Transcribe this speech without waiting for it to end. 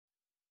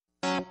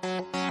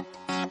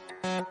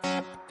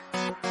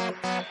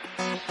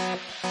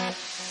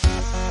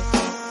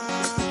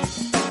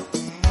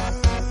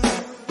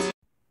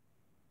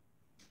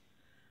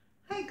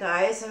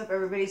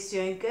everybody's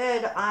doing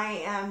good.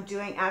 I am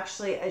doing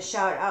actually a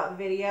shout out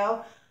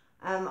video.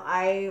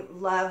 I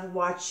love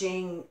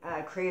watching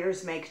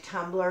creators make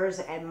tumblers,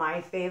 and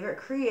my favorite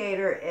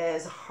creator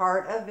is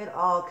Heart of It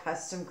All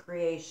Custom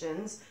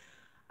Creations.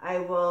 I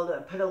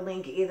will put a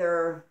link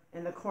either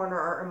in the corner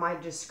or in my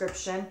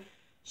description.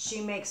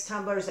 She makes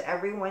tumblers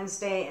every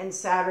Wednesday and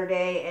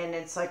Saturday, and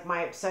it's like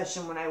my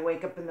obsession. When I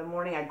wake up in the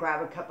morning, I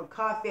grab a cup of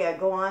coffee, I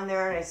go on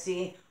there and I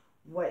see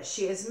what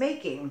she is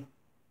making.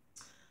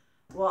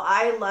 Well,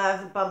 I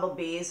love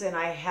bumblebees, and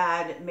I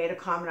had made a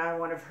comment on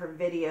one of her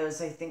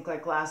videos, I think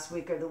like last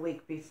week or the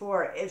week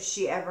before, if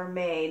she ever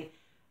made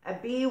a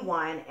bee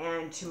one.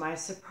 And to my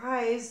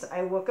surprise,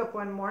 I woke up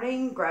one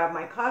morning, grabbed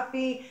my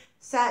coffee,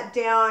 sat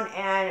down,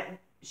 and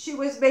she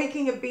was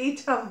making a bee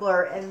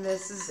tumbler, and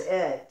this is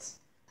it.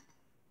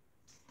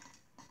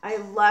 I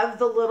love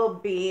the little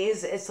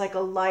bees. It's like a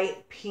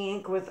light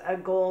pink with a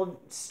gold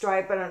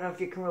stripe. I don't know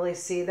if you can really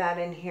see that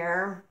in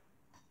here,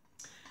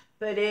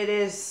 but it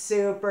is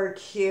super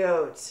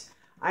cute.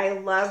 I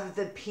love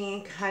the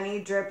pink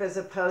honey drip as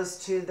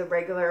opposed to the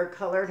regular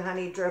colored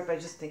honey drip. I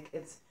just think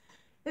it's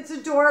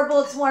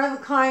adorable. It's one of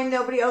a kind.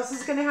 Nobody else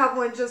is going to have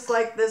one just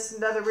like this.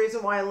 Another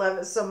reason why I love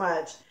it so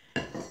much.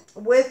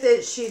 With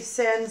it, she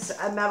sends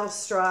a metal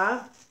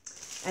straw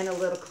and a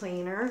little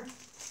cleaner.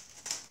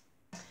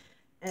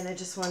 And I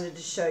just wanted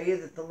to show you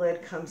that the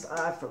lid comes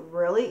off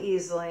really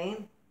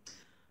easily.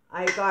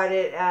 I got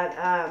it at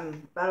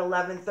about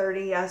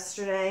 11:30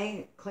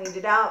 yesterday, cleaned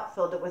it out,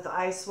 filled it with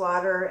ice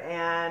water,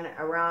 and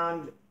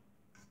around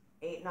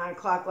 8, 9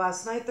 o'clock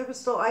last night, there was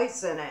still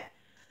ice in it.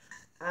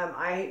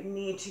 I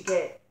need to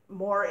get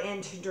more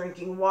into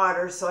drinking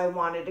water, so I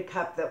wanted a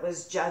cup that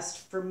was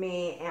just for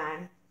me.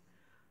 And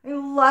I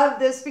love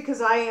this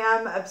because I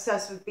am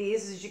obsessed with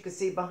bees. As you can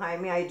see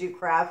behind me, I do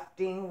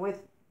crafting with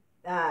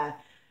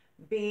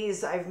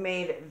bees. I've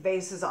made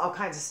vases, all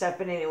kinds of stuff,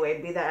 but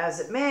anyway, be that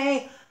as it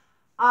may,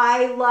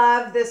 I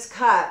love this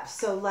cup.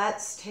 So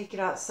let's take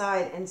it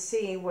outside and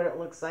see what it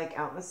looks like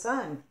out in the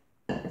sun.